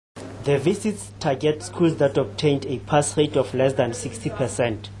The visits target schools that obtained a pass rate of less than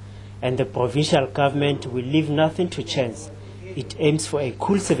 60%, and the provincial government will leave nothing to chance. It aims for a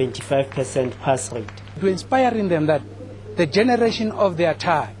cool 75% pass rate. To inspire in them that the generation of their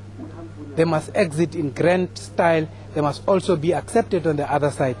time, they must exit in grand style. They must also be accepted on the other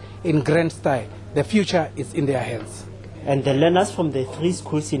side in grand style. The future is in their hands. And the learners from the 3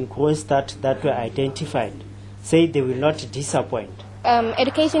 schools in Kroonstad that were identified say they will not disappoint.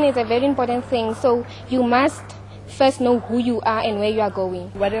 Education is a very important thing, so you must first know who you are and where you are going.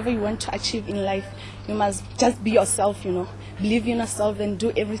 Whatever you want to achieve in life, you must just be yourself, believe in yourself and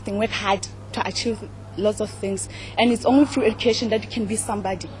do everything, work hard to achieve lots of things. And it's only through education that you can be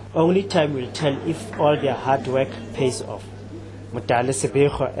somebody. Only time will tell if all their hard work pays off. Mutale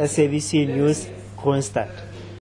Sebego, SABC News, Kroonstad.